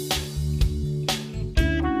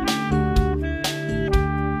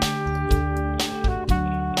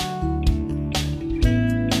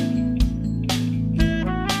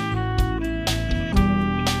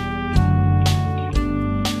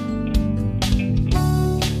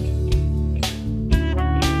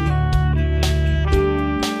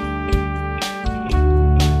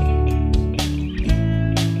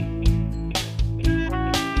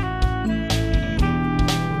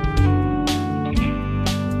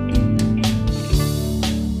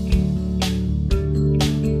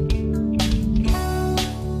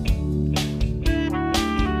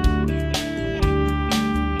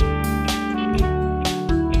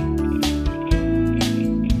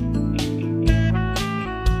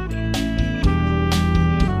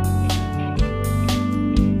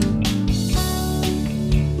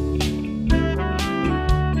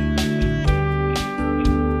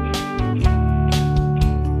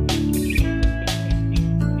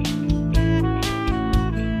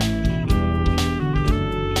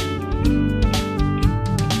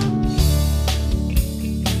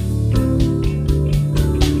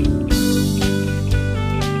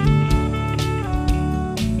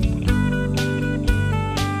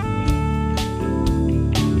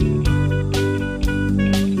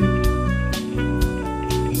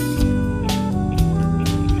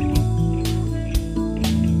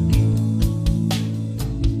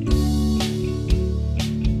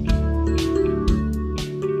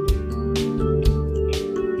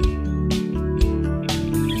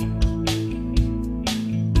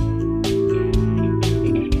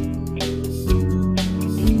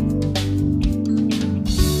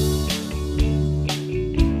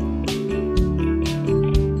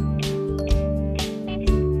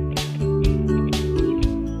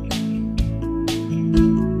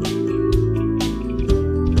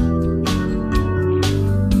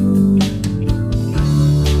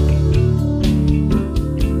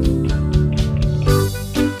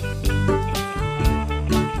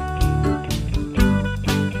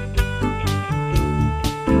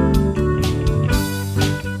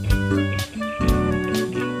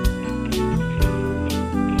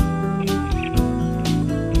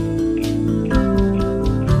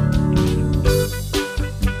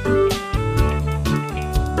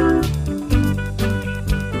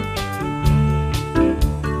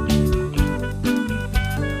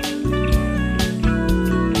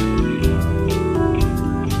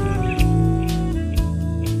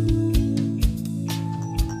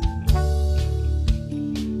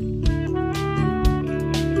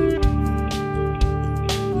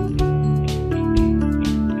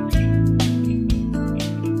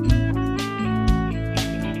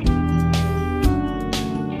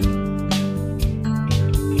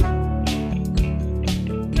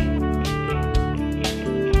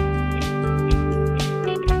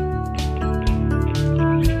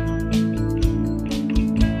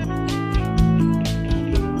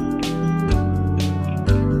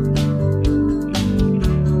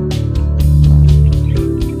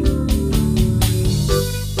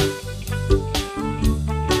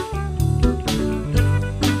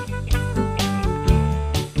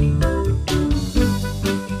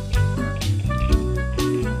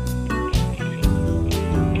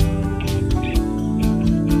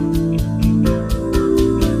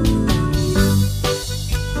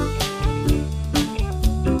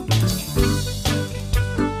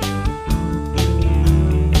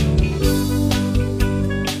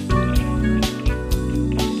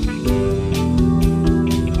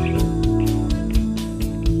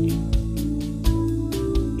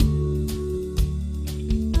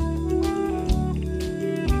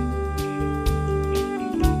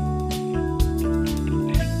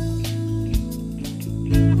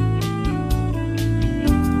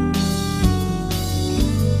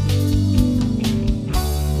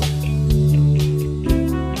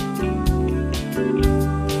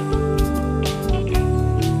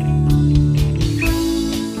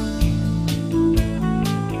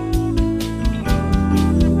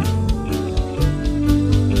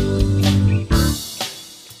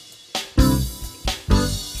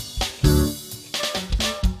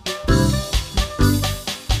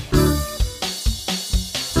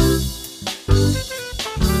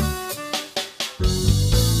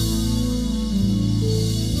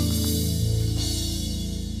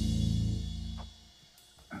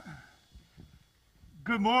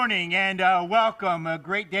good morning and welcome. A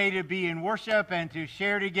great day to be in worship and to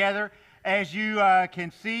share together. As you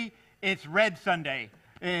can see, it's Red Sunday.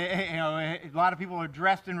 A lot of people are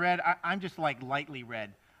dressed in red. I'm just like lightly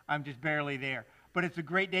red. I'm just barely there. But it's a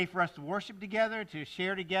great day for us to worship together, to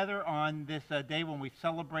share together on this day when we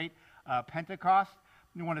celebrate Pentecost.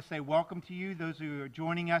 We want to say welcome to you, those who are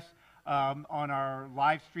joining us on our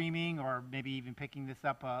live streaming or maybe even picking this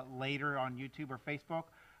up later on YouTube or Facebook.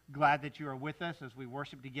 Glad that you are with us as we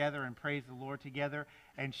worship together and praise the Lord together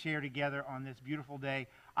and share together on this beautiful day.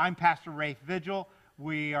 I'm Pastor Rafe Vigil.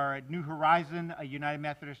 We are at New Horizon, a United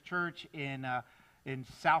Methodist Church in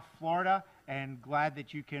South Florida, and glad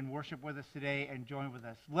that you can worship with us today and join with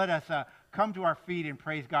us. Let us come to our feet and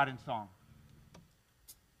praise God in song.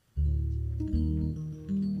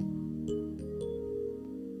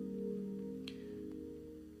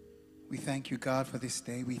 We thank you, God, for this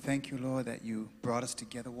day. We thank you, Lord, that you brought us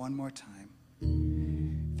together one more time.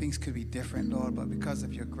 Things could be different, Lord, but because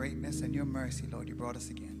of your greatness and your mercy, Lord, you brought us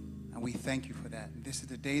again. And we thank you for that. And this is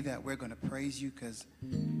the day that we're going to praise you because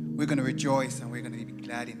we're going to rejoice and we're going to be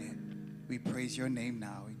glad in it. We praise your name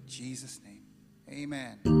now. In Jesus' name,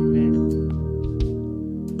 amen.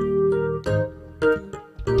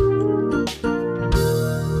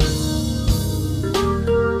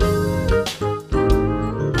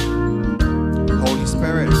 Holy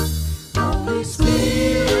Spirit. Holy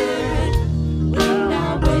Spirit, we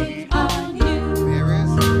now wait on you. There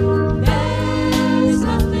is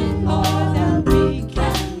nothing more that we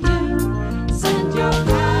can do. Send your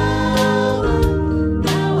power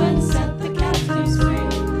now and set the captives free.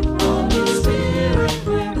 Holy Spirit,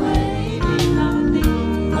 we're waiting on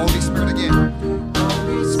thee. Holy Spirit again.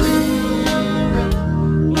 Holy Spirit,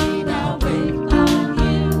 we now wait on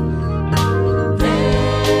you.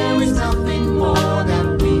 There is nothing more that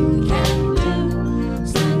we can do.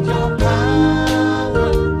 Send your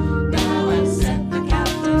power now and set the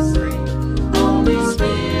captives free. Holy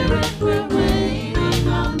Spirit, we're waiting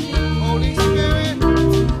on thee. Holy Spirit.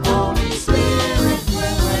 Holy Spirit,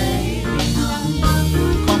 we're waiting on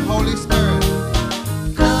thee. Come, Holy Spirit.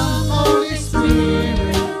 Come, Holy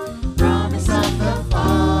Spirit, promise of the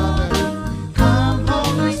Father. Come,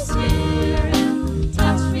 Holy Spirit,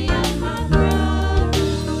 touch me and my brother.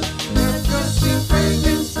 Let your sweet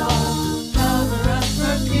fragrance fall, cover us,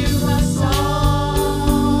 perfume us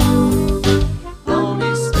all.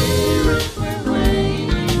 Holy Spirit, we're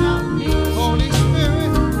waiting on thee. Holy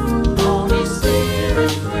Spirit. Holy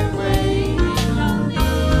Spirit, we're waiting on thee.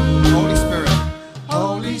 Holy Spirit.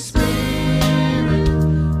 Holy Spirit,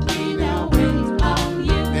 we now wait on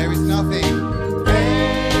you. There is nothing.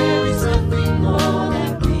 There is nothing more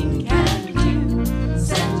that we can do.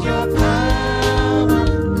 Send your power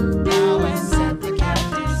now and set the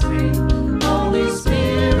captives free. Holy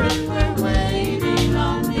Spirit, we're waiting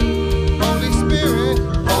on thee. Holy Spirit.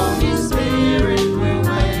 Holy Spirit, we're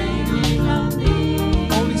waiting on thee.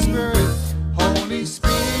 Holy Spirit. Holy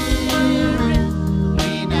Spirit.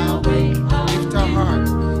 We now wait on Lift our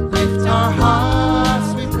hearts. Lift our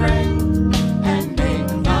hearts, we pray, and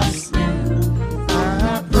make us new.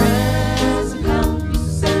 Our present help, you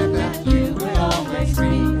said that you would always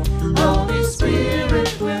be. Holy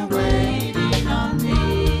Spirit, we're waiting on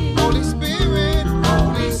thee. Holy Spirit.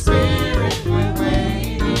 Holy Spirit, we're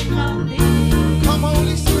waiting on thee. Come,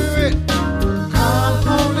 Holy Spirit. Come,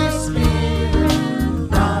 Holy Spirit,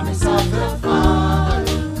 promise of the Father.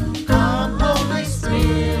 Come, Holy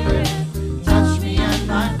Spirit, touch me and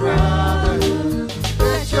my brother.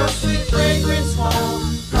 Let your sweet fragrance fall,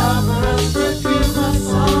 cover us, perfume us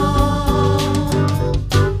all.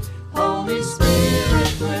 Holy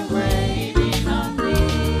Spirit, we're waiting on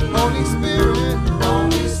thee. Holy Spirit.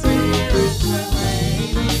 Holy Spirit, we're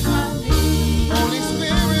waiting on thee. Holy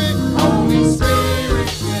Spirit. Holy Spirit,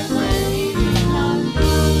 we're waiting on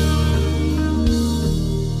thee.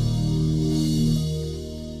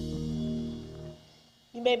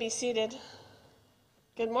 You may be seated.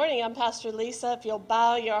 Good morning, I'm Pastor Lisa. If you'll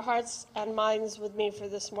bow your hearts and minds with me for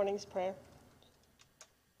this morning's prayer.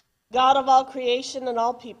 God of all creation and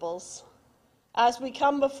all peoples, as we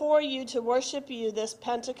come before you to worship you this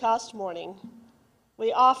Pentecost morning,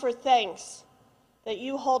 we offer thanks that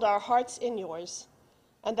you hold our hearts in yours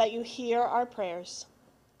and that you hear our prayers,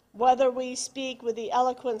 whether we speak with the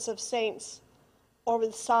eloquence of saints or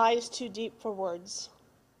with sighs too deep for words.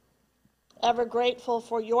 Ever grateful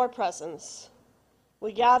for your presence,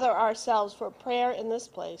 we gather ourselves for prayer in this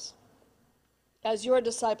place, as your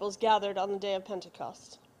disciples gathered on the day of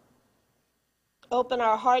Pentecost. Open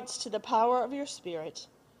our hearts to the power of your Spirit,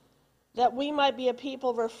 that we might be a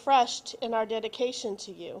people refreshed in our dedication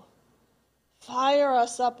to you. Fire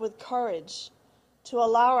us up with courage to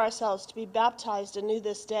allow ourselves to be baptized anew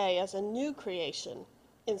this day as a new creation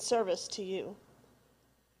in service to you.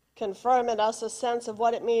 Confirm in us a sense of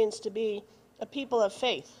what it means to be a people of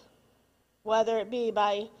faith, whether it be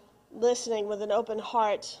by listening with an open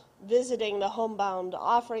heart, visiting the homebound,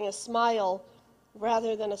 offering a smile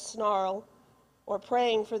rather than a snarl, or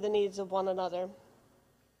praying for the needs of one another.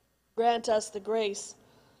 Grant us the grace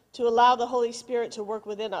to allow the Holy Spirit to work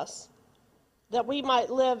within us, that we might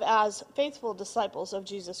live as faithful disciples of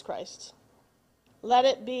Jesus Christ. Let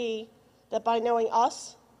it be that by knowing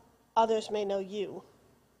us, others may know you.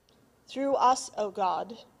 Through us, O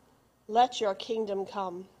God, let your kingdom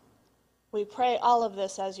come. We pray all of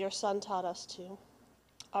this as your Son taught us to.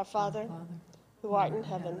 Our Father, who art in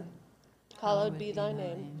heaven, hallowed be thy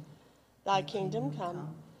name. Thy kingdom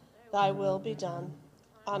come, thy will be done,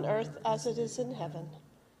 on earth as it is in heaven.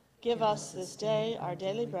 Give us this day our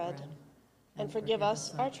daily bread, and forgive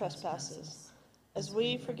us our trespasses, as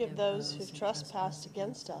we forgive those who've trespassed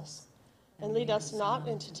against us. And lead us not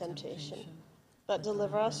into temptation, but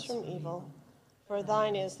deliver us from evil. For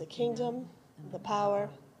thine is the kingdom, the power,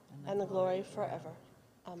 and the glory forever.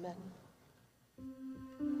 Amen.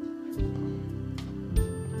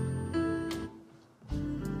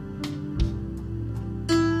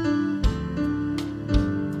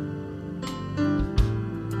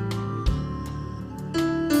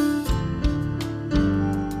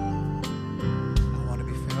 I want to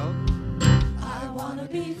be filled. I want to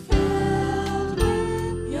be filled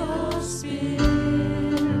with your spirit.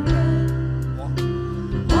 Walk.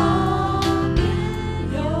 Walk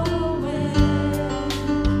in your way.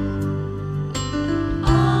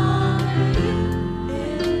 Honor you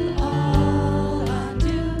in all I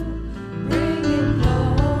do. Bringing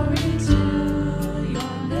glory to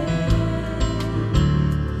your name.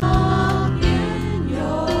 Walk in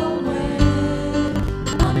your way.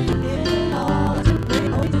 Honor you in all I do. Bring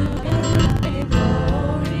glory to your name. Bring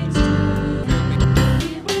glory to your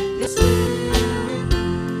name. With your spirit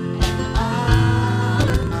and I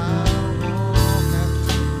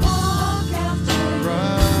walk after you. Run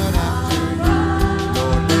after you.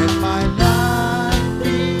 Lord, let my life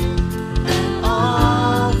be an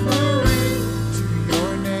offering to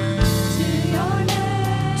your name. To your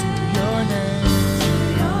name. To your name. To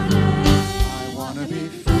your name. I want to be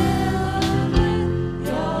filled. Filled with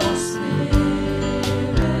your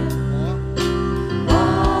spirit. Walk.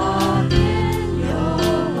 Walk in your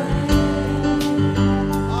way.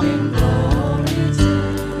 Bring glory to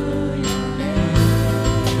your name.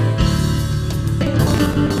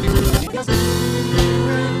 Your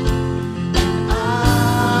spirit,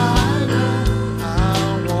 and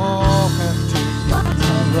I'll walk after you.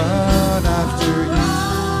 I'll run after you.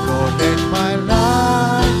 Lord, let my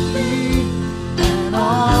life be an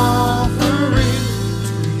offering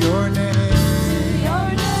to your name. Your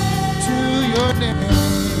name. To your name.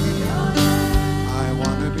 I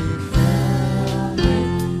want to be filled.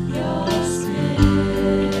 Your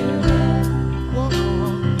spirit. Walk.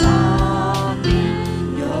 Walk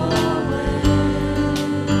in your way.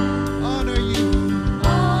 Honor you.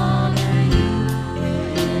 Honor you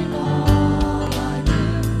in all I do.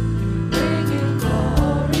 Bringing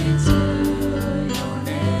glory to your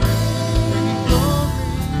name. Bringing glory.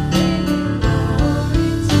 Bringing glory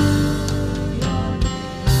to your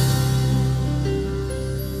name.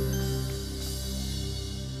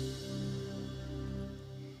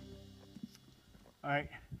 All right.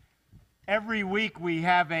 Every week we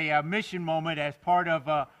have a mission moment as part of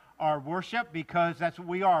our worship because that's what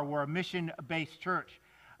we are. We're a mission-based church.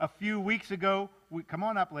 A few weeks ago, come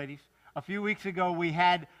on up, ladies. A few weeks ago, we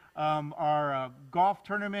had our golf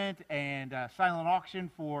tournament and silent auction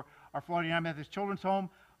for our Florida United Methodist Children's Home.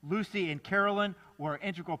 Lucy and Carolyn were an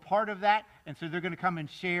integral part of that, and so they're going to come and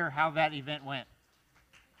share how that event went.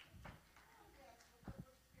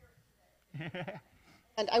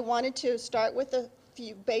 And I wanted to start with a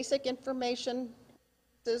few basic information.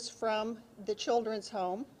 This is from the Children's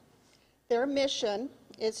Home. Their mission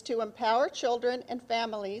is to empower children and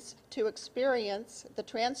families to experience the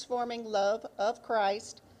transforming love of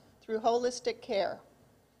Christ through holistic care.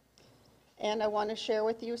 And I want to share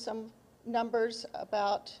with you some numbers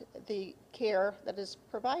about the care that is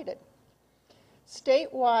provided.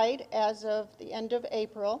 Statewide, as of the end of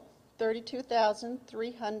April,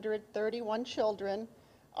 32,331 children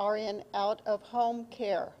are in out-of-home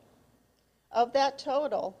care. Of that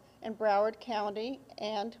total, in Broward County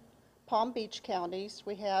and Palm Beach counties,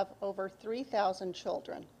 we have over 3,000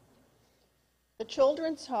 children. The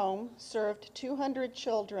Children's Home served 200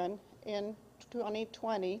 children in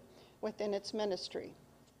 2020 within its ministry.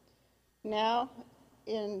 Now,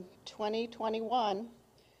 in 2021,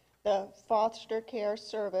 The foster care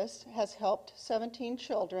service has helped 17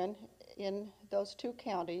 children in those two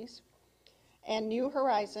counties, and New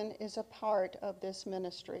Horizon is a part of this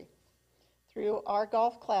ministry. Through our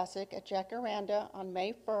golf classic at Jacaranda on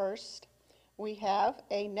May 1st, we have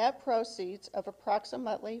a net proceeds of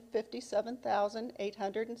approximately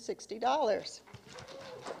 $57,860.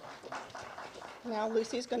 Now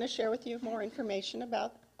Lucy's going to share with you more information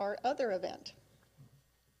about our other event.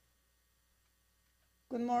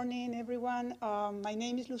 Good morning, everyone. My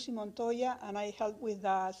name is Lucy Montoya, and I help with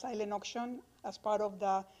the silent auction as part of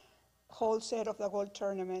the whole set of the golf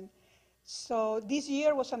tournament. So this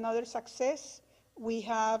year was another success. We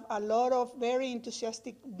have a lot of very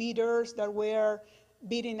enthusiastic bidders that were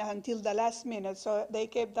bidding until the last minute, so they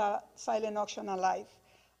kept the silent auction alive.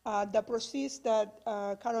 The proceeds that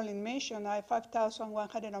Carolyn mentioned are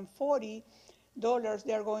 $5,140.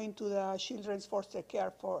 They are going to the Children's Foster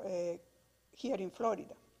Care for here in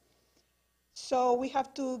Florida. So we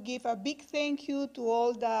have to give a big thank you to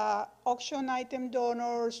all the auction item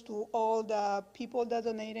donors, to all the people that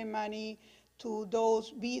donated money, to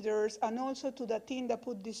those bidders, and also to the team that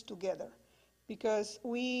put this together. Because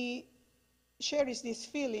we cherish this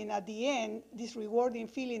feeling at the end, this rewarding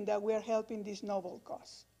feeling that we are helping this noble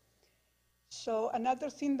cause. So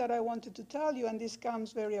another thing that I wanted to tell you, and this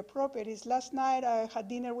comes very appropriate, is last night I had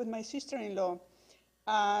dinner with my sister-in-law,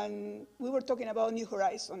 and we were talking about New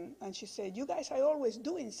Horizon, and she said, "You guys are always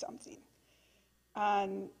doing something."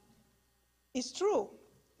 And it's true.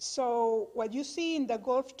 So what you see in the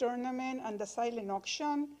golf tournament and the silent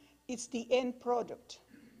auction, it's the end product.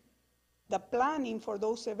 The planning for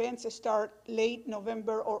those events start late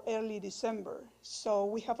November or early December. So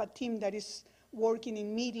we have a team that is working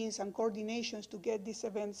in meetings and coordinations to get these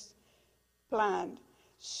events planned.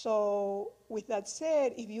 So with that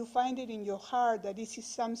said, if you find it in your heart that this is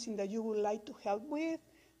something that you would like to help with,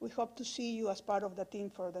 we hope to see you as part of the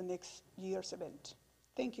team for the next year's event.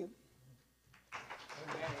 Thank you.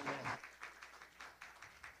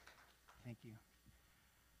 Thank you.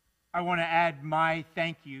 I want to add my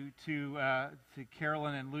thank you to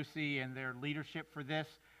Carolyn and Lucy and their leadership for this,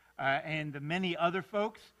 and the many other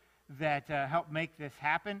folks that helped make this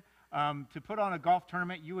happen. To put on a golf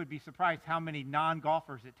tournament, you would be surprised how many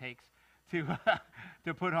non-golfers it takes to,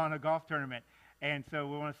 to put on a golf tournament. And so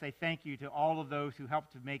we want to say thank you to all of those who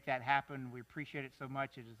helped to make that happen. We appreciate it so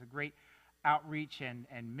much. It is a great outreach and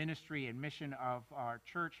ministry and mission of our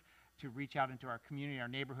church to reach out into our community, our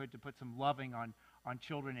neighborhood, to put some loving on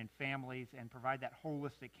children and families and provide that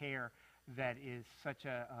holistic care that is such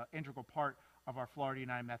an integral part of our Florida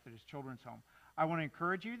United Methodist Children's Home. I want to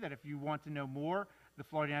encourage you that if you want to know more, the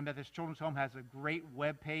Florida United Methodist Children's Home has a great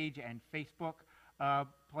web page and Facebook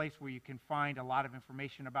place where you can find a lot of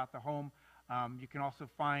information about the home. You can also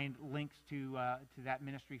find links to that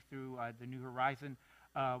ministry through the New Horizon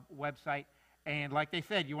website. And like they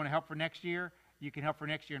said, you want to help for next year, you can help for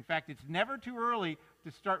next year. In fact, it's never too early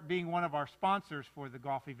to start being one of our sponsors for the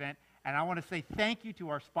golf event. And I want to say thank you to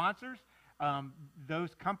our sponsors.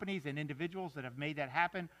 Those companies and individuals that have made that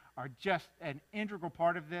happen are just an integral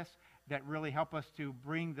part of this that really help us to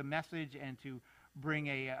bring the message and to bring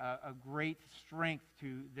a great strength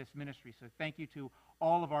to this ministry. So thank you to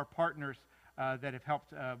all of our partners that have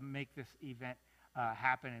helped make this event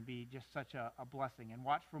happen and be just such a blessing. And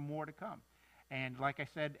watch for more to come. And like I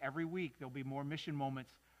said, every week there'll be more mission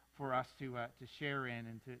moments for us to share in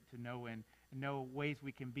and to know in, and know ways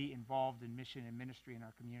we can be involved in mission and ministry in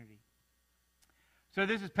our community. So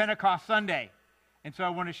this is Pentecost Sunday, and so I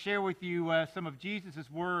want to share with you some of Jesus'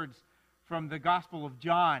 words from the Gospel of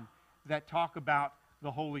John that talk about the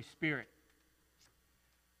Holy Spirit.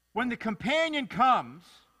 When the companion comes,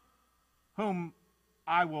 whom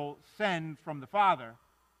I will send from the Father,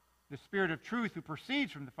 the Spirit of truth who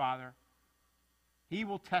proceeds from the Father, he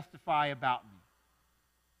will testify about me.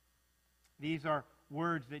 These are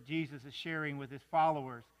words that Jesus is sharing with his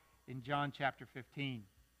followers in John chapter 15.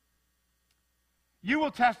 You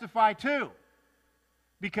will testify too,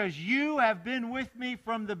 because you have been with me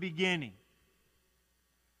from the beginning.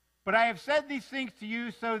 But I have said these things to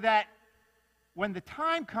you so that when the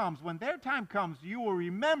time comes, when their time comes, you will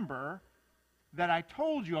remember that I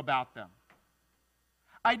told you about them.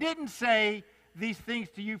 I didn't say these things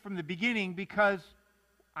to you from the beginning because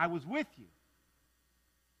I was with you.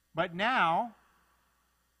 But now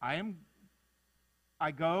I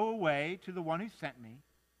go away to the one who sent me.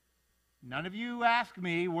 None of you ask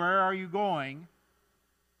me, where are you going?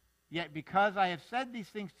 Yet because I have said these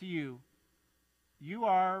things to you, you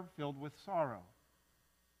are filled with sorrow.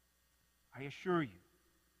 I assure you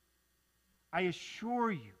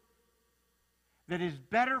that it is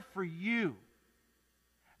better for you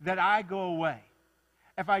that I go away.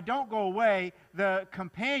 If I don't go away, the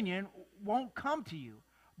companion won't come to you.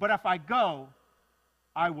 But if I go,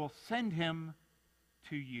 I will send him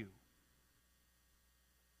to you.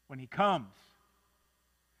 When he comes,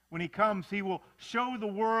 he will show the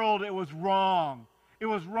world it was wrong. It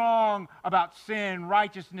was wrong about sin,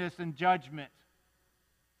 righteousness, and judgment.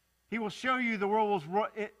 He will show the world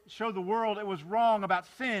it was wrong about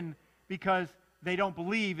sin because they don't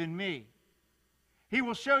believe in me. He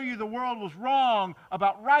will show you the world was wrong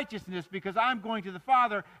about righteousness because I'm going to the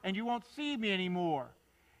Father and you won't see me anymore.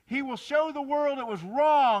 He will show the world it was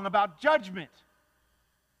wrong about judgment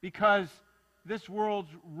because this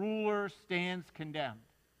world's ruler stands condemned.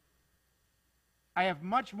 I have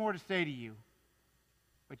much more to say to you,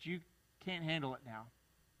 but you can't handle it now.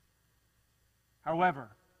 However,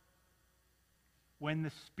 when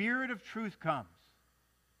the Spirit of truth comes,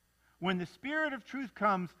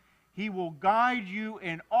 he will guide you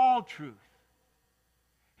in all truth.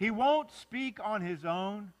 He won't speak on his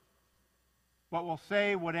own, but will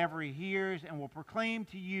say whatever he hears and will proclaim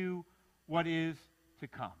to you what is to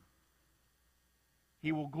come.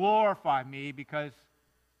 He will glorify me because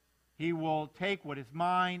he will take what is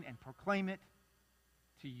mine and proclaim it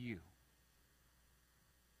to you.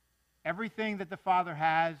 Everything that the Father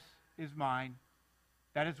has is mine.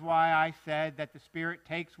 That is why I said that the Spirit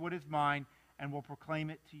takes what is mine and will proclaim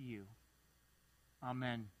it to you.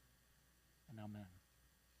 Amen and amen.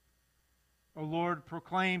 O Lord,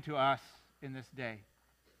 proclaim to us in this day.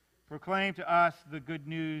 Proclaim to us the good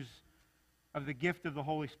news of the gift of the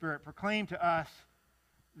Holy Spirit. Proclaim to us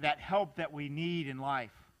that help that we need in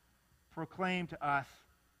life. Proclaim to us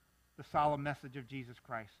the solemn message of Jesus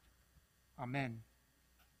Christ. Amen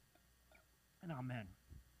and amen.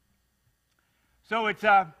 So it's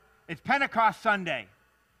Pentecost Sunday,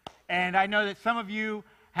 and I know that some of you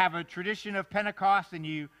have a tradition of Pentecost, and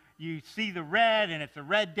you see the red, and it's a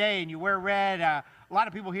red day, and you wear red. A lot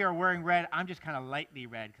of people here are wearing red. I'm just kind of lightly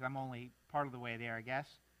red because I'm only part of the way there, I guess.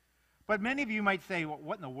 But many of you might say, well,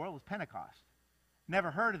 what in the world is Pentecost?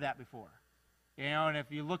 Never heard of that before. You know, and if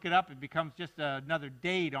you look it up, it becomes just another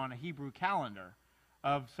date on a Hebrew calendar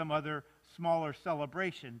of some other smaller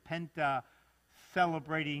celebration. Penta,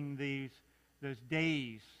 celebrating those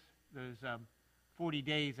days, those 40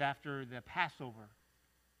 days after the Passover.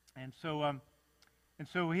 And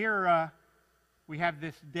so here we have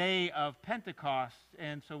this day of Pentecost.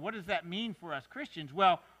 And so what does that mean for us Christians?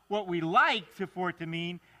 Well, what we like for it to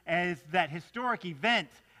mean is that historic event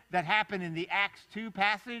that happened in the Acts 2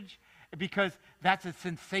 passage, because that's a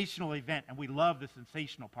sensational event, and we love the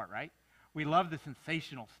sensational part, right? We love the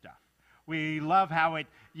sensational stuff. We love how it,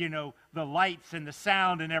 the lights and the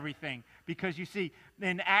sound and everything. Because you see,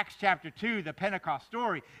 in Acts chapter 2, the Pentecost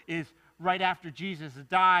story is right after Jesus has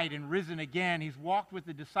died and risen again. He's walked with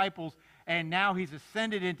the disciples, and now he's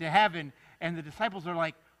ascended into heaven. And the disciples are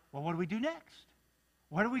like, well, what do we do next?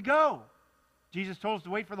 Where do we go? Jesus told us to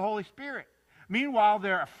wait for the Holy Spirit. Meanwhile,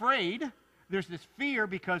 they're afraid. There's this fear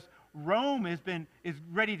because Rome is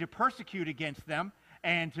ready to persecute against them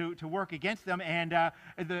and to work against them. And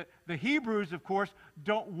the Hebrews, of course,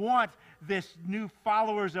 don't want this new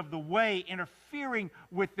followers of the way interfering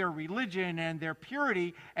with their religion and their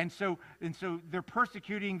purity. And so they're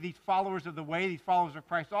persecuting these followers of the way, these followers of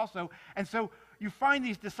Christ also. And so you find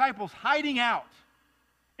these disciples hiding out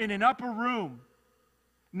in an upper room,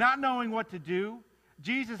 not knowing what to do.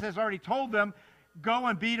 Jesus has already told them, go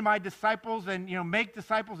and be my disciples and, make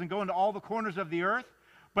disciples and go into all the corners of the earth.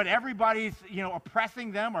 But everybody's,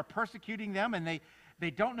 oppressing them or persecuting them, and they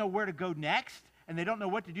don't know where to go next, and they don't know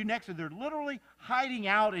what to do next, so they're literally hiding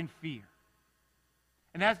out in fear.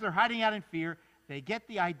 And as they're hiding out in fear, they get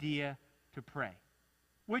the idea to pray,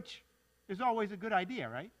 which is always a good idea,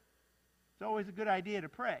 right? It's always a good idea to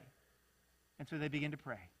pray. And so they begin to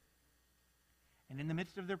pray. And in the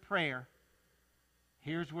midst of their prayer,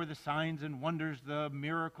 here's where the signs and wonders, the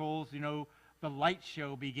miracles, the light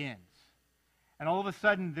show begins. And all of a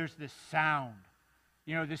sudden, there's this sound.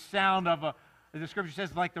 This sound of the scripture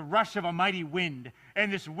says, like the rush of a mighty wind.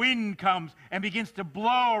 And this wind comes and begins to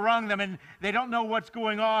blow around them, and they don't know what's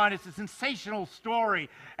going on. It's a sensational story.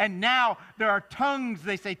 And now there are tongues,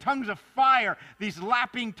 they say, tongues of fire, these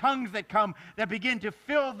lapping tongues that come that begin to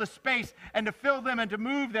fill the space and to fill them and to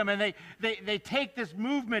move them. And they take this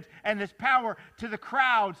movement and this power to the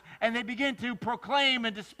crowds, and they begin to proclaim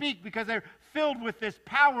and to speak because they're filled with this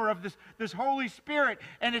power of this Holy Spirit.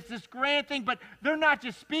 And it's this grand thing, but they're not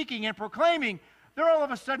just speaking and proclaiming. They're all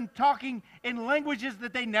of a sudden talking in languages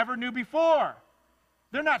that they never knew before.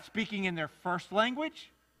 They're not speaking in their first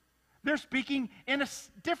language. They're speaking in a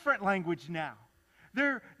different language now.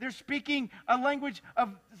 They're speaking a language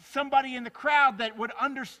of somebody in the crowd that would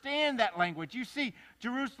understand that language. You see,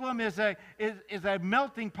 Jerusalem is a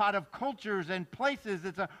melting pot of cultures and places.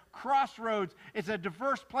 It's a crossroads. It's a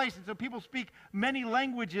diverse place. And so people speak many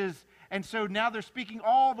languages. And so now they're speaking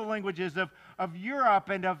all the languages of Europe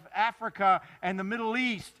and of Africa and the Middle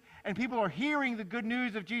East. And people are hearing the good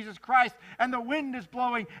news of Jesus Christ, and the wind is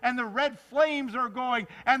blowing, and the red flames are going,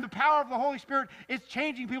 and the power of the Holy Spirit is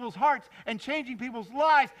changing people's hearts and changing people's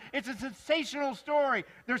lives. It's a sensational story.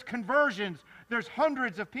 There's conversions. There's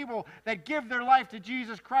hundreds of people that give their life to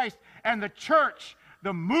Jesus Christ, and the church,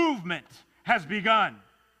 the movement, has begun.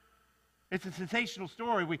 It's a sensational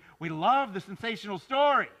story. We love the sensational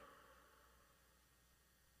story.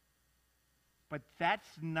 But that's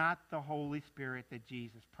not the Holy Spirit that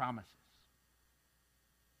Jesus promises.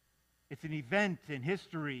 It's an event in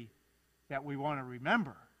history that we want to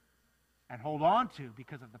remember and hold on to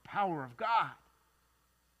because of the power of God.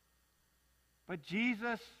 But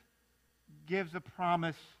Jesus gives a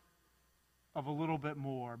promise of a little bit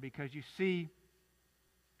more, because you see,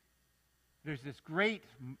 there's this great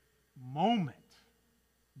moment,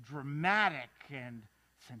 dramatic and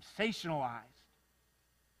sensationalized.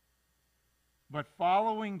 But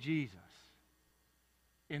following Jesus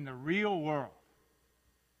in the real world,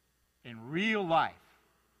 in real life,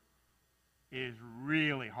 is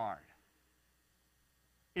really hard.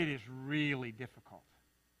 It is really difficult.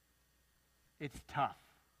 It's tough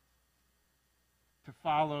to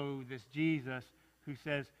follow this Jesus who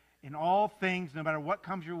says, in all things, no matter what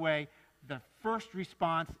comes your way, the first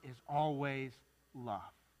response is always love.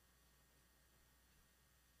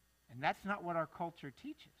 And that's not what our culture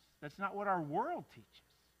teaches. That's not what our world teaches.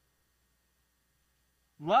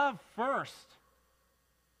 Love first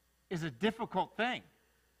is a difficult thing,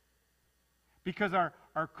 because our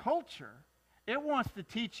culture, it wants to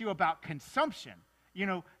teach you about consumption. You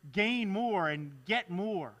know, gain more and get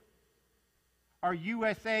more. Our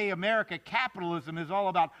USA, America, capitalism is all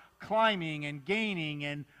about climbing and gaining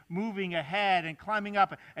and moving ahead and climbing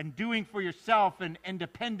up and doing for yourself and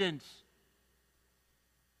independence.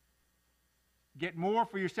 Get more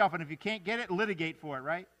for yourself, and if you can't get it, litigate for it,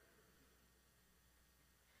 right?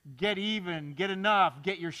 Get even, get enough,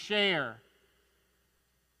 get your share.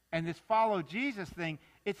 And this follow Jesus thing,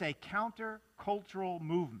 it's a counter-cultural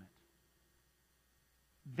movement.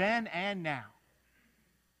 Then and now.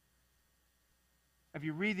 If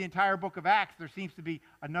you read the entire book of Acts, there seems to be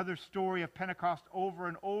another story of Pentecost over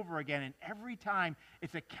and over again, and every time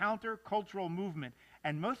it's a counter-cultural movement.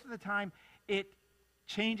 And most of the time, it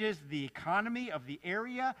changes the economy of the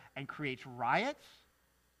area and creates riots.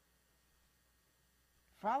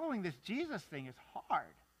 Following this Jesus thing is hard.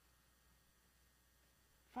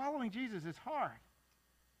 Following Jesus is hard.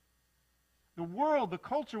 The world, the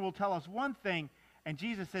culture will tell us one thing, and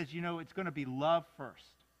Jesus says, you know, it's going to be love first.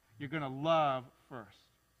 You're going to love first.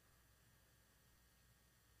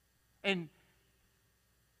 And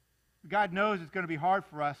God knows it's going to be hard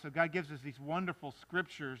for us, so God gives us these wonderful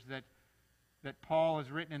scriptures that Paul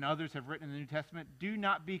has written and others have written in the New Testament. Do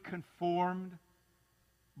not be conformed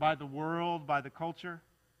by the world, by the culture,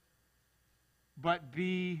 but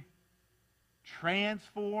be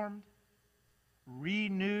transformed,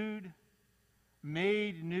 renewed,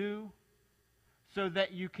 made new, so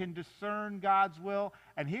that you can discern God's will.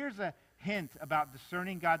 And here's a hint about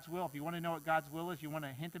discerning God's will. If you want to know what God's will is, you want a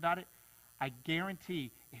hint about it, I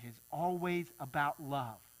guarantee it is always about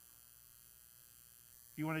love.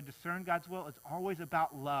 If you want to discern God's will, it's always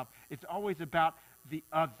about love. It's always about the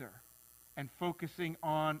other and focusing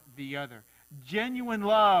on the other. Genuine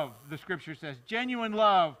love, the scripture says, genuine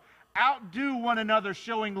love. Outdo one another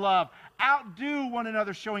showing love. Outdo one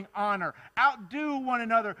another showing honor. Outdo one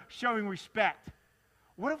another showing respect.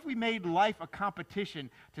 What if we made life a competition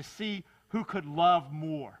to see who could love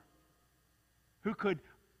more? Who could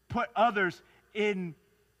put others in,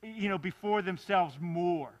 before themselves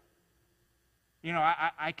more? You know,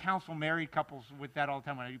 I counsel married couples with that all the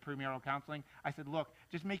time when I do premarital counseling. I said, look,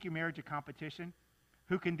 just make your marriage a competition.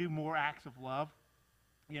 Who can do more acts of love?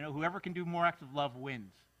 You know, whoever can do more acts of love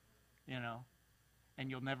wins, and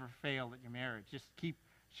you'll never fail at your marriage. Just keep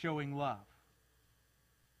showing love.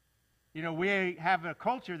 You know, we have a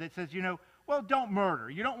culture that says, well, don't murder.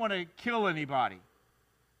 You don't want to kill anybody.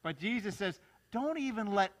 But Jesus says, don't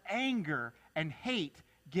even let anger and hate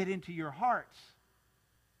get into your hearts.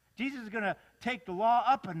 Jesus is going to take the law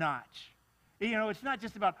up a notch. It's not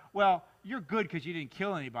just about, well, you're good because you didn't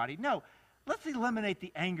kill anybody. No, let's eliminate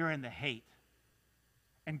the anger and the hate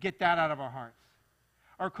and get that out of our hearts.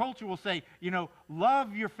 Our culture will say,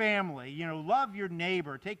 love your family, love your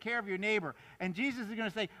neighbor, take care of your neighbor. And Jesus is going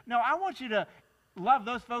to say, no, I want you to love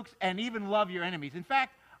those folks and even love your enemies. In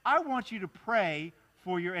fact, I want you to pray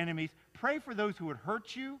for your enemies. Pray for those who would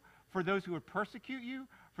hurt you, for those who would persecute you,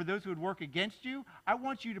 for those who would work against you. I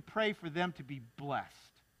want you to pray for them to be blessed.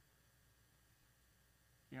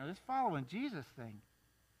 You know, this following Jesus thing,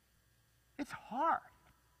 it's hard.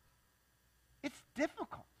 It's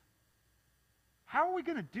difficult. How are we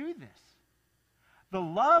going to do this? The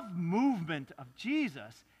love movement of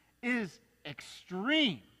Jesus is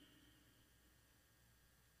extreme.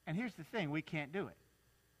 And here's the thing, we can't do it.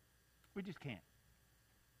 We just can't.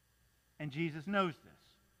 And Jesus knows this,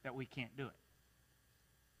 that we can't do it.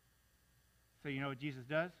 So you know what Jesus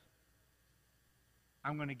does?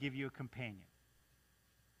 I'm going to give you a companion.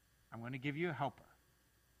 I'm going to give you a helper.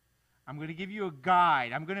 I'm going to give you a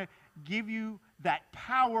guide. I'm going to give you that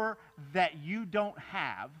power that you don't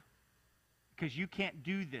have because you can't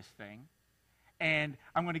do this thing. And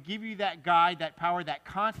I'm going to give you that guide, that power, that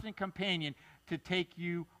constant companion to take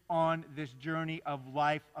you on this journey of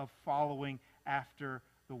life of following after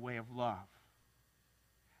the way of love.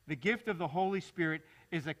 The gift of the Holy Spirit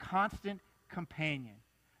is a constant companion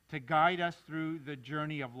to guide us through the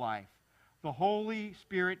journey of life. The Holy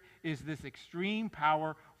Spirit is this extreme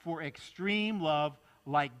power for extreme love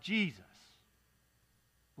like Jesus.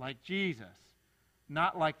 Like Jesus.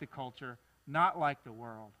 Not like the culture, not like the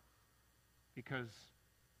world. Because,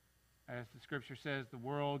 as the Scripture says, the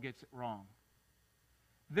world gets it wrong.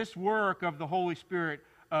 This work of the Holy Spirit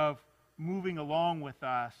of moving along with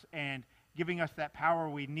us and giving us that power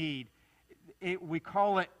we need, we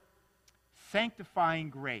call it sanctifying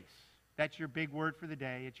grace. That's your big word for the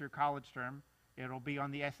day. It's your college term. It'll be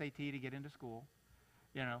on the SAT to get into school.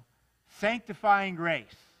 You know, sanctifying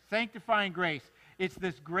grace. Sanctifying grace. It's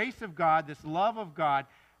this grace of God, this love of God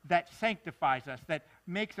that sanctifies us, that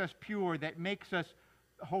makes us pure, that makes us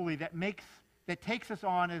holy, that takes us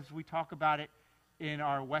on, as we talk about it in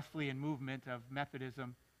our Wesleyan movement of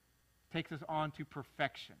Methodism, takes us on to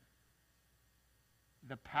perfection.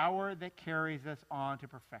 The power that carries us on to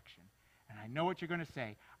perfection. And I know what you're going to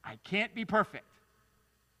say. I can't be perfect.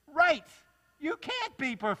 Right. You can't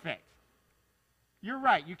be perfect. You're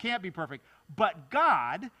right. You can't be perfect. But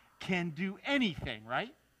God can do anything,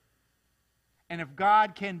 right? And if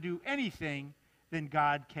God can do anything, then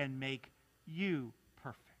God can make you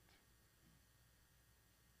perfect.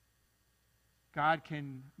 God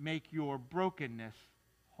can make your brokenness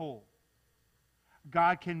whole.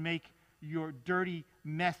 God can make your dirty,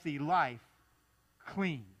 messy life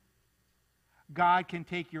clean. God can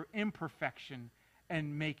take your imperfection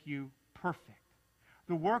and make you perfect.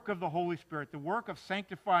 The work of the Holy Spirit, the work of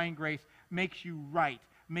sanctifying grace makes you right,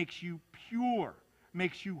 makes you pure,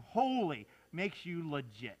 makes you holy, makes you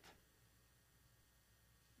legit.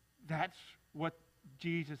 That's what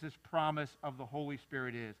Jesus' promise of the Holy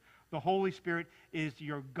Spirit is. The Holy Spirit is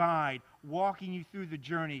your guide, walking you through the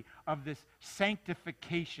journey of this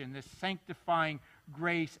sanctification, this sanctifying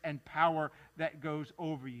grace and power that goes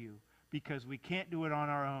over you. Because we can't do it on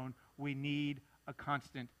our own. We need a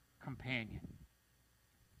constant companion.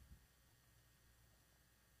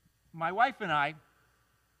 My wife and I,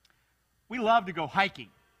 we love to go hiking.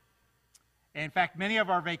 In fact, many of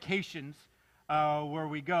our vacations where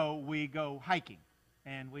we go hiking.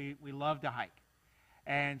 And we love to hike.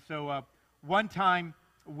 And so one time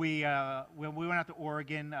when we went out to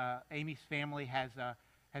Oregon, Amy's family has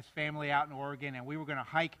family out in Oregon, and we were going to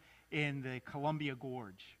hike in the Columbia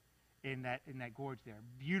Gorge. In that gorge there.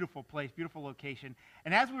 Beautiful place, beautiful location.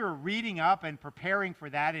 And as we were reading up and preparing for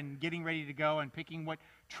that and getting ready to go and picking what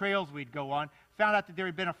trails we'd go on, found out that there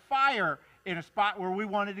had been a fire in a spot where we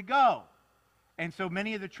wanted to go. And so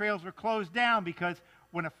many of the trails were closed down because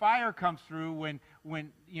when a fire comes through,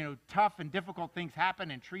 when you know, tough and difficult things happen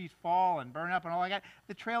and trees fall and burn up and all like that,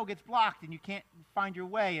 the trail gets blocked and you can't find your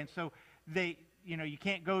way. And so you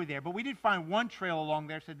can't go there. But we did find one trail along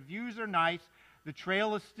there, said views are nice. The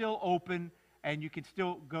trail is still open, and you can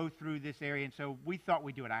still go through this area. And so we thought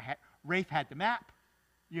we'd do it. Rafe had the map.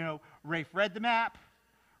 You know, Rafe read the map,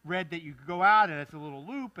 read that you could go out, and it's a little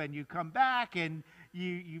loop, and you come back, and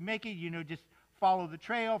you make it, just follow the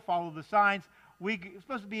trail, follow the signs. It's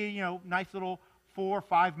supposed to be a, nice little 4 or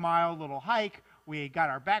 5 mile little hike. We got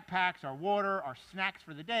our backpacks, our water, our snacks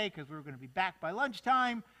for the day, because we were going to be back by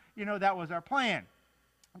lunchtime. That was our plan.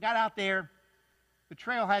 Got out there. The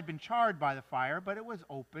trail had been charred by the fire, but it was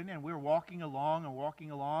open, and we were walking along,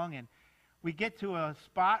 and we get to a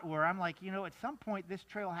spot where I'm like, at some point this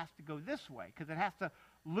trail has to go this way, because it has to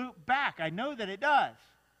loop back. I know that it does,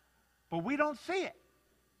 but we don't see it.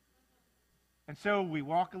 And so we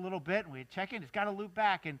walk a little bit, and we check it. It's got to loop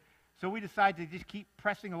back, and so we decide to just keep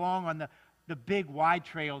pressing along on the big wide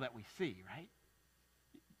trail that we see, right?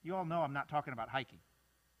 You all know I'm not talking about hiking,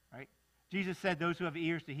 right? Jesus said, those who have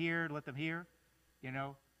ears to hear, let them hear. You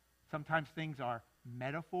know, sometimes things are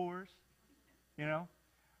metaphors, you know.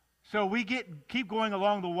 So we keep going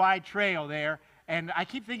along the wide trail there, and I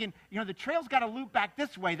keep thinking, you know, the trail's got to loop back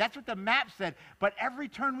this way. That's what the map said. But every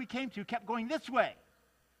turn we came to kept going this way.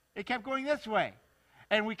 It kept going this way.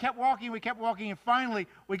 And we kept walking, and finally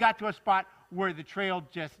we got to a spot where the trail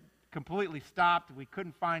just completely stopped. We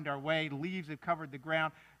couldn't find our way. Leaves had covered the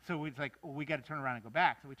ground. So it's like, oh, we got to turn around and go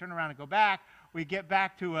back. So we turn around and go back. We get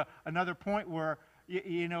back to another point where,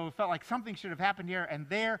 you know, it felt like something should have happened here. And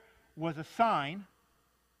there was a sign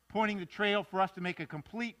pointing the trail for us to make a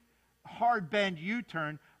complete hard bend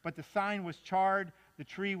U-turn. But the sign was charred. The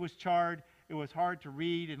tree was charred. It was hard to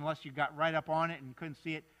read unless you got right up on it and you couldn't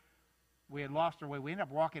see it. We had lost our way. We ended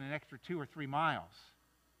up walking an extra 2 or 3 miles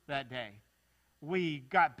that day. We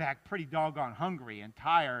got back pretty doggone hungry and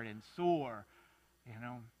tired and sore, you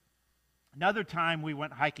know. Another time we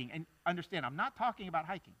went hiking, and understand, I'm not talking about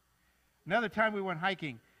hiking. Another time we went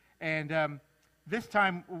hiking, and this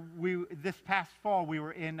past fall, we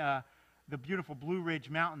were in the beautiful Blue Ridge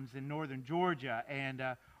Mountains in northern Georgia, and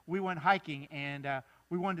we went hiking, and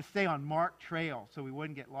we wanted to stay on marked trails so we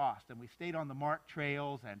wouldn't get lost. And we stayed on the marked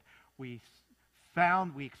trails, and we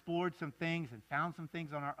explored some things and found some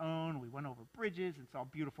things on our own. We went over bridges and saw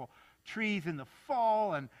beautiful trees in the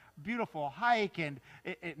fall and beautiful hike and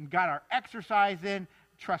got our exercise in.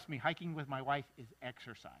 Trust me, hiking with my wife is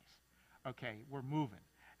exercise. Okay, we're moving.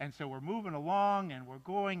 And so we're moving along and we're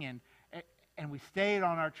going and we stayed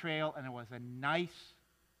on our trail and it was a nice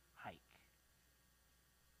hike.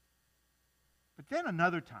 But then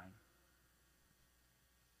another time,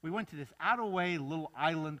 we went to this out-of-way little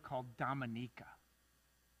island called Dominica.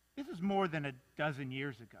 This is more than a dozen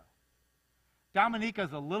years ago. Dominica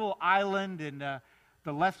is a little island in the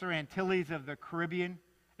Lesser Antilles of the Caribbean.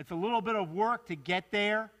 It's a little bit of work to get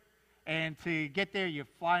there. And to get there, you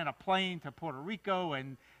fly on a plane to Puerto Rico,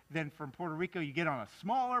 and then from Puerto Rico, you get on a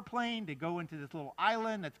smaller plane to go into this little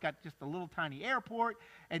island that's got just a little tiny airport.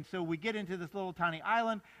 And so we get into this little tiny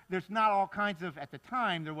island. There's not all kinds of, at the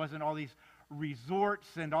time, there wasn't all these resorts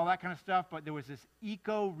and all that kind of stuff, but there was this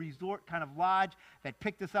eco-resort kind of lodge that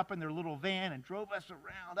picked us up in their little van and drove us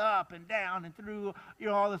around, up and down and through, you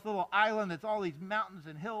know, all this little island that's all these mountains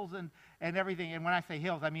and hills and everything. And when I say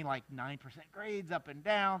hills, I mean like 9% grades up and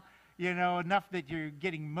down, you know, enough that you're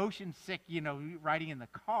getting motion sick, you know, riding in the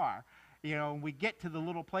car. You know, and we get to the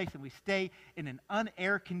little place and we stay in an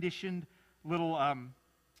unair-conditioned little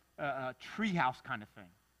treehouse kind of thing,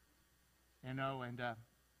 you know,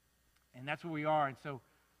 and that's where we are. And so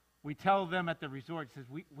we tell them at the resort, it says,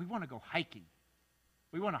 we want to go hiking.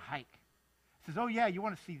 We want to hike. It says, oh, yeah, you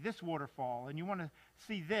want to see this waterfall, and you want to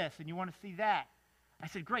see this, and you want to see that. I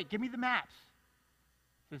said, great, give me the maps.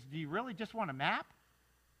 It says, do you really just want a map?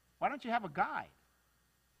 Why don't you have a guide?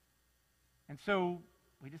 And so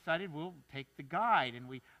we decided we'll take the guide, and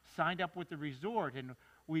we signed up with the resort, and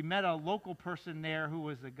we met a local person there who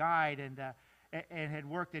was a guide and had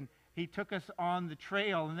worked, and he took us on the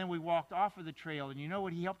trail, and then we walked off of the trail. And you know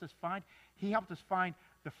what he helped us find? He helped us find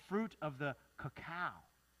the fruit of the cacao.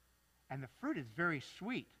 And the fruit is very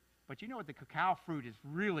sweet. But you know what the cacao fruit is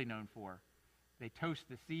really known for? They toast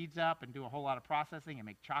the seeds up and do a whole lot of processing and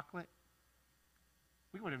make chocolate.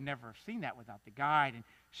 We would have never seen that without the guide. And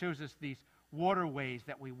shows us these waterways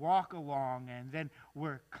that we walk along. And then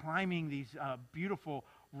we're climbing these beautiful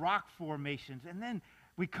rock formations. And then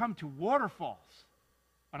we come to waterfalls.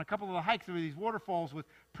 On a couple of the hikes, there were these waterfalls with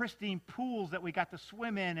pristine pools that we got to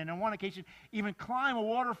swim in, and on one occasion, even climb a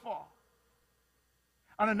waterfall.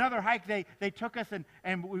 On another hike, they took us, and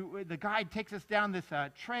the guide takes us down this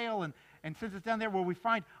trail and sends us down there where we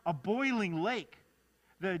find a boiling lake.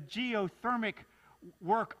 The geothermic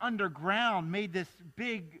work underground made this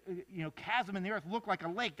big chasm in the earth look like a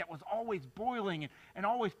lake that was always boiling and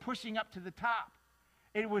always pushing up to the top.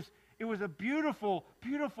 It was a beautiful,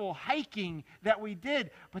 beautiful hiking that we did,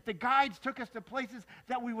 but the guides took us to places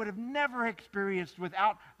that we would have never experienced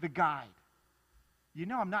without the guide. You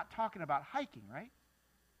know I'm not talking about hiking, right?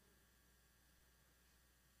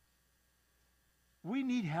 We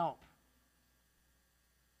need help.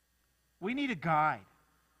 We need a guide.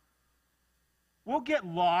 We'll get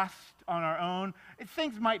lost on our own.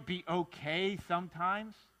 Things might be okay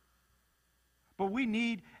sometimes, but we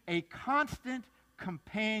need a constant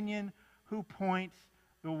companion who points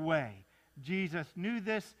the way. Jesus knew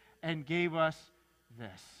this and gave us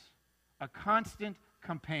this. A constant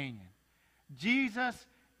companion. Jesus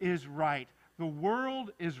is right. The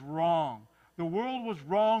world is wrong. The world was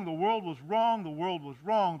wrong. The world was wrong. The world was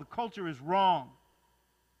wrong. The culture is wrong.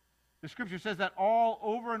 The scripture says that all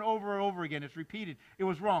over and over and over again. It's repeated. It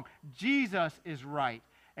was wrong. Jesus is right.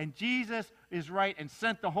 And Jesus is right and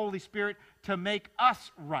sent the Holy Spirit to make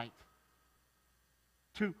us right,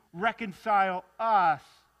 to reconcile us,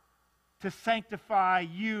 to sanctify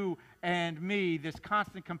you and me, this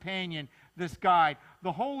constant companion, this guide.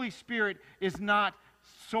 The Holy Spirit is not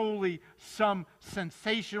solely some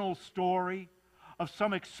sensational story of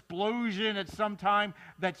some explosion at some time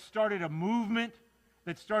that started a movement,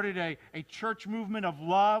 that started a church movement of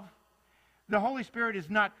love. The Holy Spirit is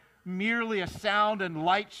not merely a sound and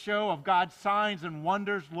light show of God's signs and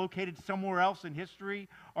wonders located somewhere else in history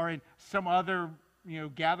or in some other,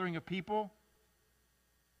 gathering of people.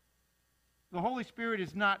 The Holy Spirit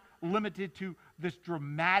is not limited to this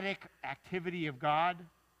dramatic activity of God.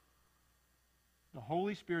 The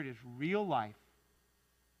Holy Spirit is real life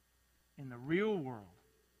in the real world.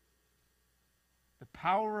 The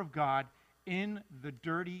power of God in the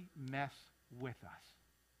dirty mess with us.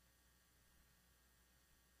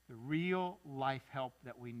 The real life help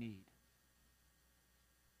that we need.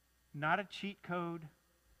 Not a cheat code,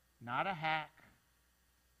 not a hack,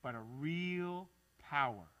 but a real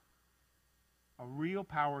power. A real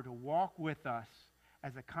power to walk with us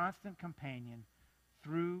as a constant companion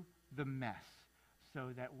through the mess so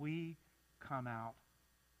that we come out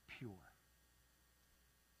pure.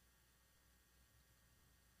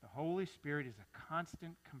 The Holy Spirit is a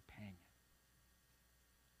constant companion.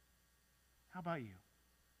 How about you?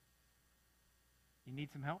 You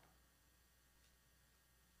need some help?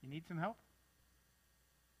 You need some help?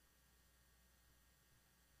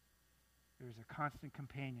 There is a constant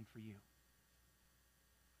companion for you.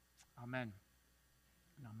 Amen.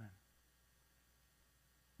 Amen.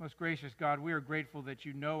 Most gracious God, we are grateful that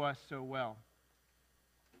you know us so well.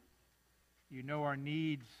 You know our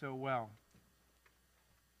needs so well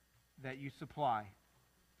that you supply.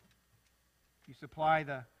 You supply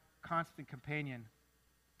the constant companion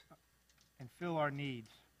and fill our needs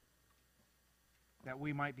that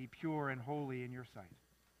we might be pure and holy in your sight.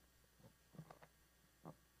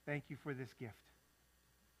 Thank you for this gift.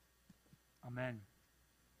 Amen.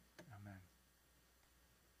 Amen.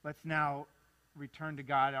 Let's now return to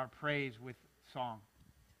God our praise with song.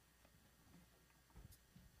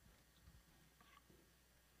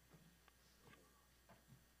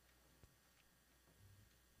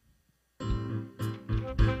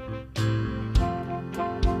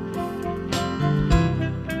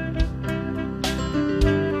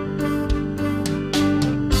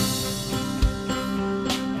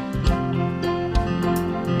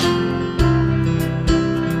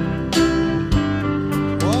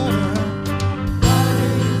 Water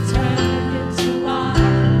you turn into wine.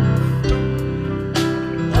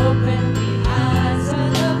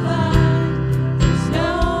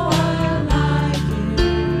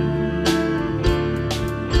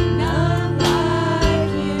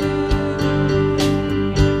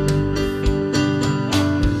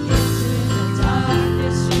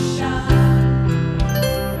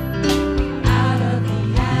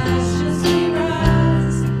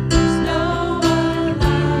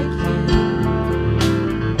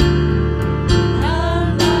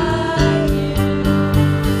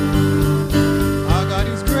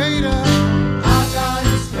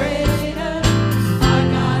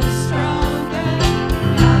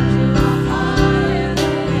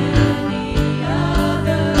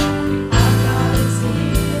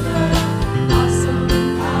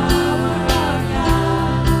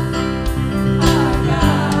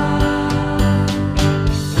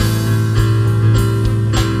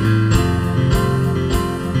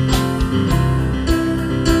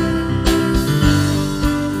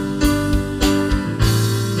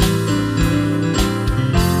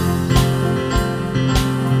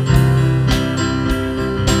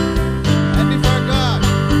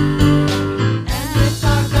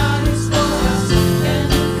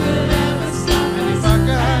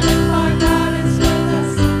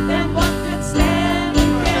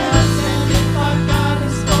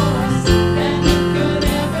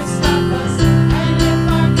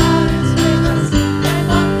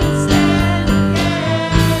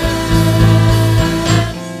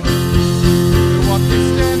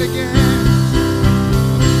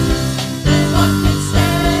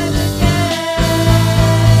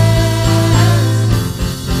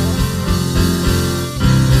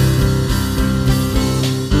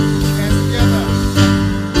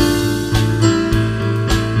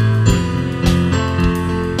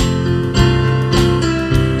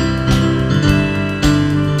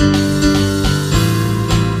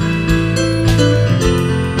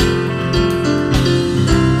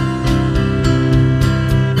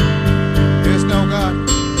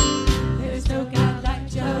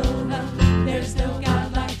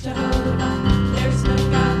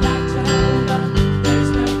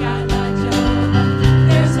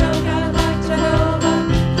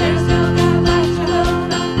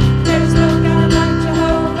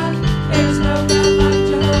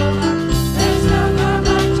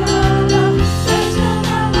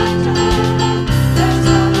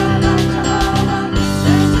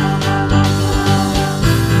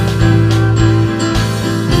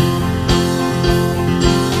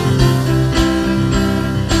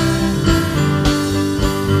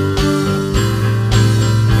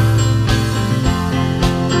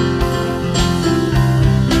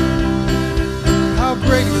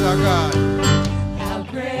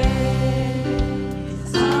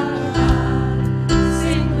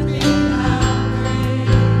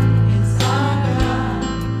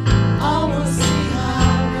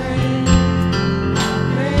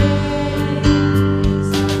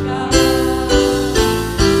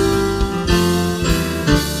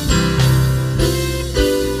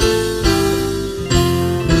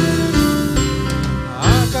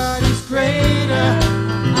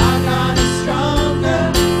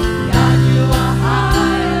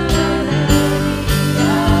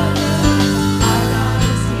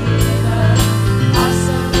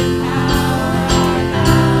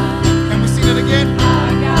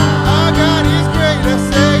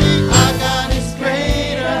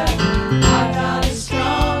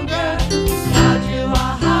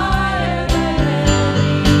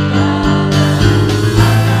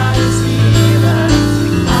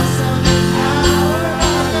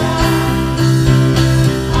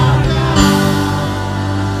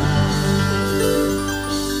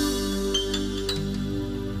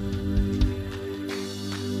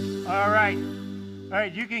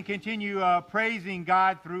 can continue praising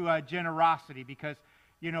God through generosity, because,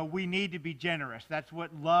 you know, we need to be generous. That's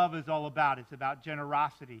what love is all about. It's about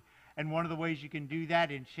generosity. And one of the ways you can do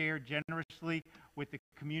that and share generously with the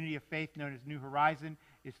community of faith known as New Horizon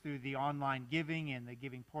is through the online giving and the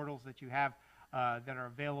giving portals that you have that are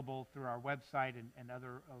available through our website and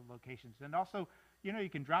other locations. And also, you know, you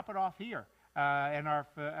can drop it off here at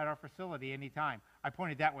our facility anytime. I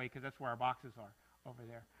pointed that way because that's where our boxes are, over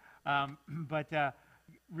there. But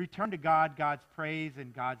return to God, God's praise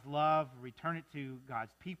and God's love. Return it to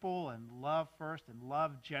God's people and love first, and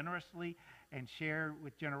love generously and share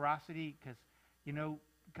with generosity, because, you know,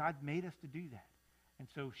 God made us to do that. And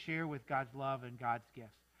so share with God's love and God's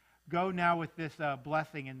gifts. Go now with this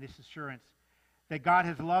blessing and this assurance that God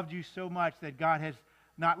has loved you so much that God has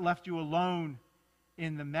not left you alone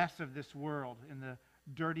in the mess of this world, in the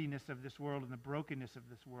dirtiness of this world, in the brokenness of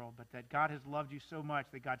this world, but that God has loved you so much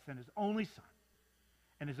that God sent his only Son.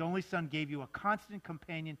 And his only Son gave you a constant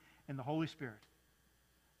companion in the Holy Spirit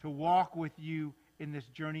to walk with you in this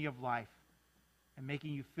journey of life and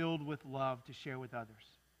making you filled with love to share with others.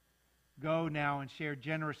 Go now and share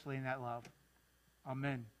generously in that love.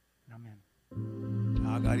 Amen and amen.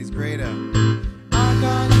 Our God is greater. Our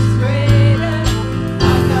God is great.